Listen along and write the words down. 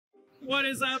What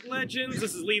is up, legends?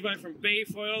 This is Levi from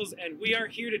Efoils, and we are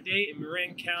here today in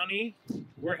Marin County.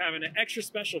 We're having an extra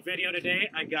special video today.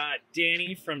 I got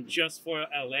Danny from Jetboard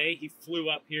LA. He flew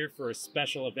up here for a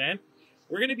special event.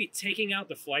 We're going to be taking out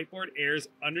the Fliteboard Airs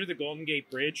under the Golden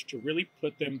Gate Bridge to really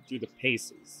put them through the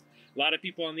paces. A lot of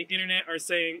people on the internet are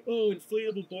saying, oh,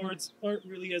 inflatable boards aren't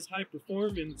really as high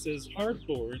performance as hard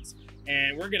boards,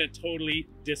 and we're going to totally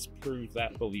disprove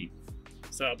that belief.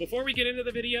 So before we get into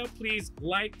the video, please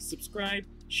like, subscribe,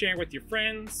 share with your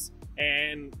friends,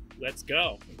 and let's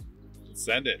go.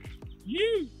 Send it.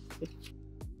 You.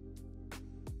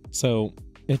 So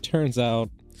it turns out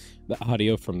the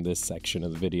audio from this section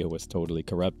of the video was totally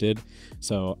corrupted.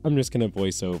 So I'm just going to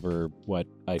voice over what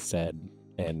I said,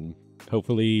 and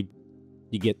hopefully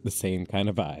you get the same kind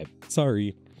of vibe.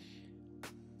 Sorry.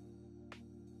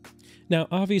 Now,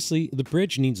 obviously, the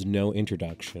bridge needs no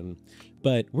introduction,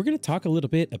 but we're going to talk a little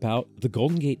bit about the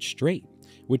Golden Gate Strait,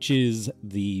 which is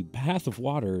the path of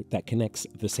water that connects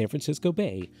the San Francisco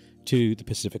Bay to the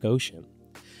Pacific Ocean.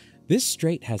 This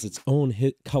strait has its own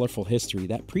colorful history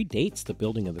that predates the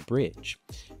building of the bridge,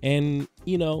 and,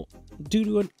 you know, due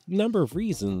to a number of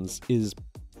reasons, is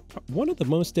one of the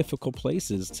most difficult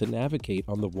places to navigate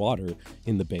on the water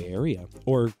in the Bay Area,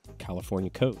 or California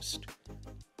coast.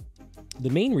 The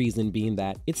main reason being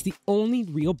that it's the only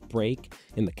real break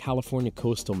in the California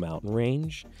coastal mountain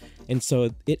range, and so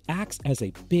it acts as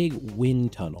a big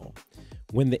wind tunnel.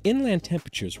 When the inland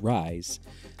temperatures rise,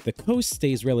 the coast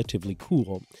stays relatively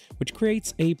cool, which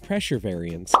creates a pressure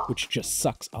variance, which just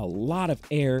sucks a lot of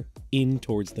air in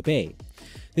towards the bay.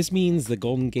 This means the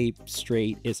Golden Gate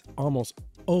Strait is almost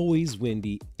always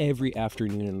windy every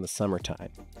afternoon in the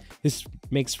summertime. This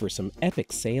makes for some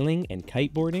epic sailing and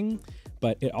kiteboarding,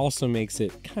 but it also makes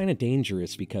it kind of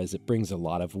dangerous because it brings a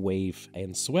lot of wave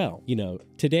and swell. You know,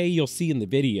 today you'll see in the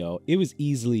video, it was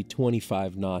easily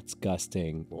 25 knots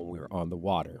gusting when we were on the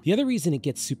water. The other reason it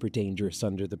gets super dangerous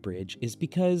under the bridge is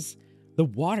because the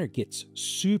water gets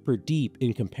super deep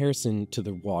in comparison to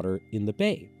the water in the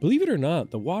bay. Believe it or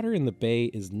not, the water in the bay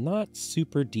is not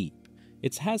super deep.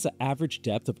 It has an average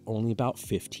depth of only about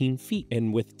 15 feet,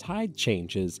 and with tide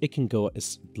changes, it can go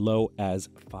as low as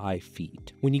 5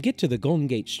 feet. When you get to the Golden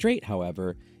Gate Strait,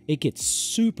 however, it gets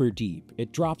super deep.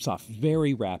 It drops off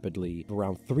very rapidly,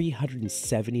 around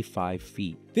 375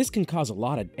 feet. This can cause a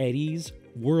lot of eddies,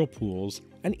 whirlpools,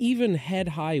 and even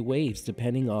head-high waves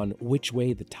depending on which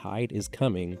way the tide is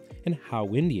coming and how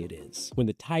windy it is. When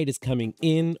the tide is coming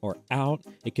in or out,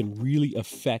 it can really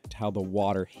affect how the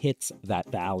water hits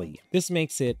that valley. This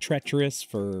makes it treacherous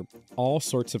for all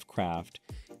sorts of craft,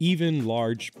 even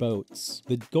large boats.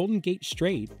 The Golden Gate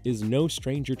Strait is no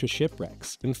stranger to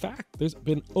shipwrecks. In fact, there's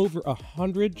been over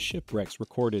 100 shipwrecks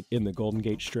recorded in the Golden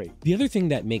Gate Strait. The other thing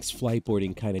that makes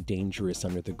fliteboarding kind of dangerous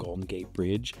under the Golden Gate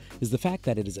Bridge is the fact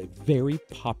that it is a very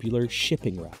popular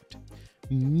shipping route.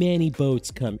 Many boats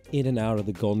come in and out of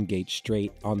the Golden Gate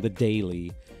Strait on the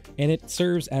daily, and it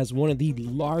serves as one of the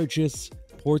largest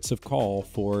ports of call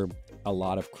for a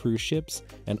lot of cruise ships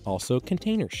and also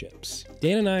container ships.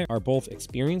 Dan and I are both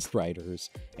experienced riders,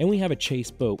 and we have a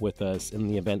chase boat with us in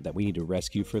the event that we need to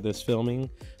rescue for this filming,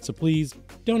 so please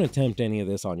don't attempt any of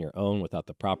this on your own without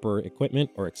the proper equipment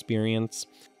or experience.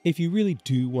 If you really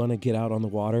do want to get out on the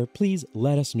water, please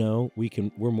let us know.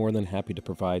 We're more than happy to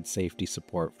provide safety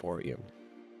support for you.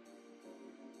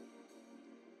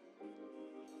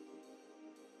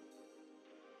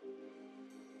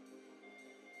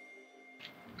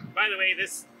 By the way,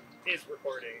 this is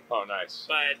recording. Oh, nice.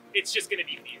 But it's just going to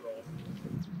be B-roll.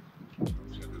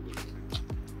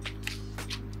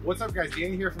 What's up, guys?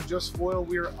 Danny here from Jetboard.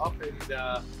 We're up in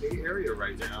the Bay Area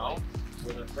right now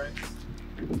with our friends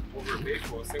over at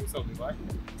Efoils. Say what's up, Levi.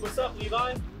 What's up,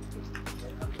 Levi?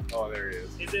 Oh, there he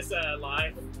is. Is this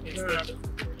live?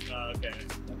 Okay.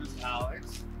 And this is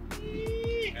Alex.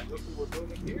 And look what we're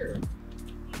building here.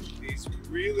 These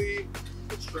really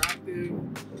attractive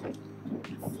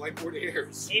Fliteboard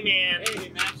Airs. Hey, man. Hey,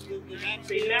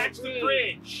 They match the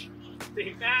bridge.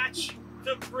 They match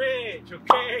the bridge,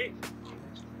 okay?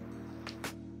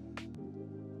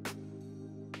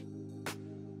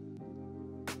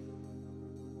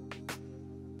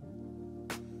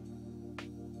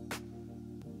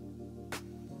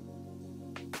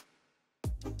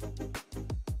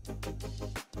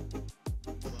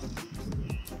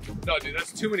 No, dude,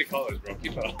 that's too many colors, bro.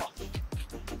 Keep it off.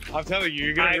 I'm telling you,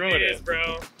 you're gonna ruin it.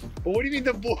 Bro. But what do you mean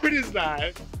the board is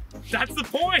that? That's the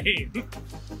point.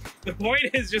 The point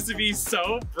is just to be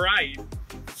so bright,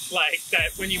 like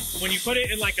that when you put it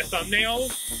in like a thumbnail,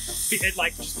 it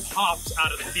like just pops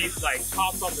out of the feed, like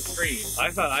pops on the screen.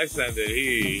 I thought I sent it.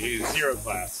 He's zero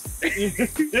class.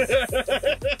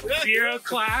 Zero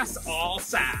class, all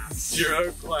sass.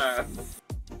 Zero class.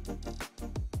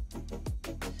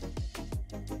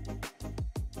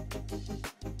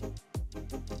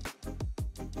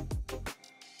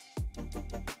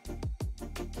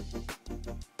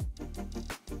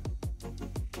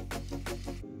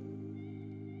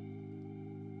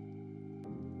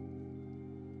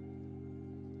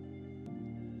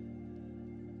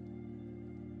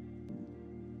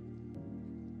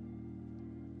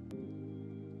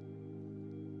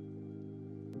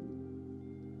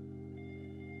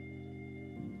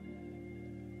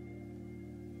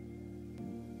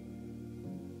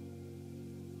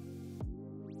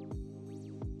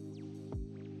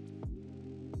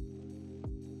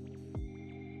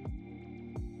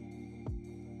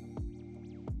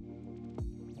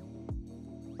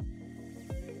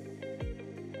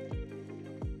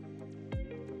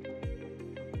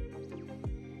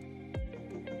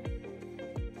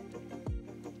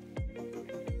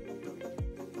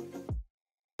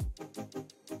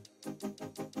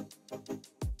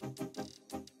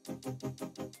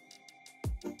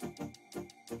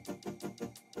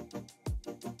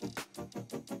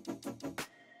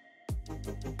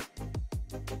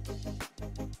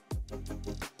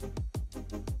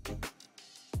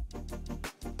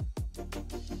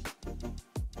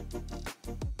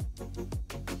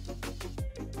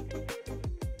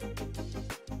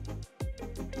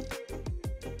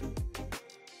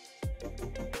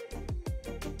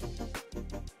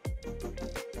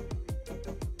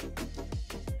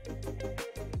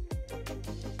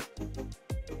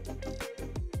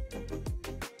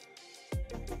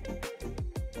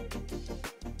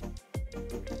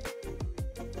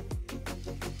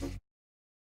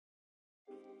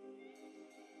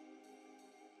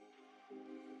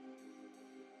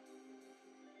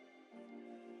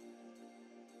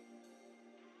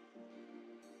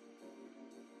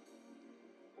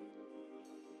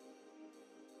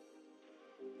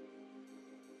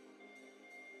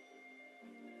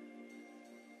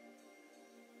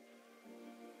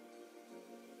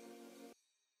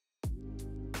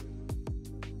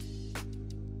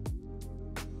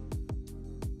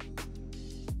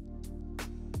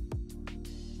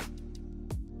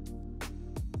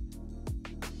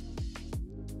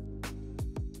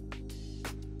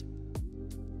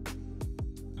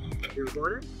 You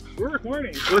recording? We're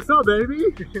recording. What's up, baby?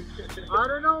 I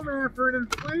don't know, man. For an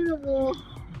inflatable,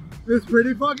 it's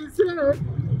pretty fucking sick.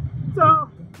 So,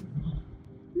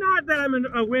 not that I'm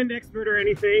a wind expert or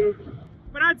anything,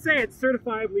 but I'd say it's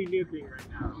certifiably nuking right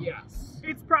now. Yes.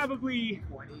 It's probably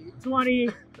 20,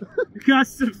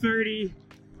 gusts of 30.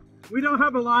 We don't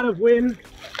have a lot of wind,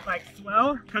 like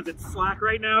swell, because it's slack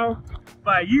right now,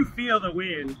 but you feel the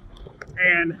wind.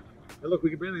 And look, we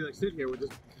can barely like sit here. We're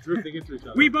just drifting into each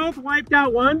other. we both wiped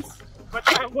out once, but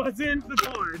that wasn't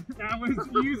the board. That was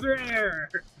user error.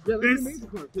 Yeah, that's This- the amazing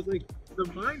part, because like the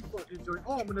mind fuck is going,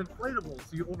 oh, I'm an inflatable,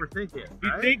 so you overthink it. You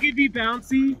Right? think it'd be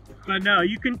bouncy, but no,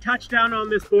 you can touch down on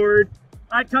this board.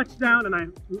 I touched down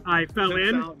and I fell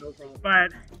in, Out, no problem.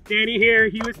 but Danny here,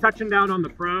 he was touching down on the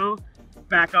Pro,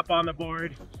 back up on the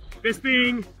board. This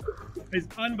thing is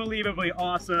unbelievably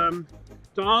awesome.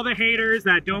 To all the haters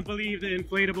that don't believe the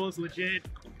inflatable is legit,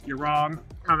 you're wrong.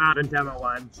 Come out and demo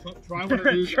one. Try one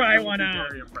of these. Try and one you'll be out.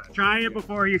 very impressed. Try it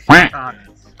before you shit on it.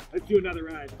 Let's do another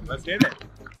ride. Let's hit it.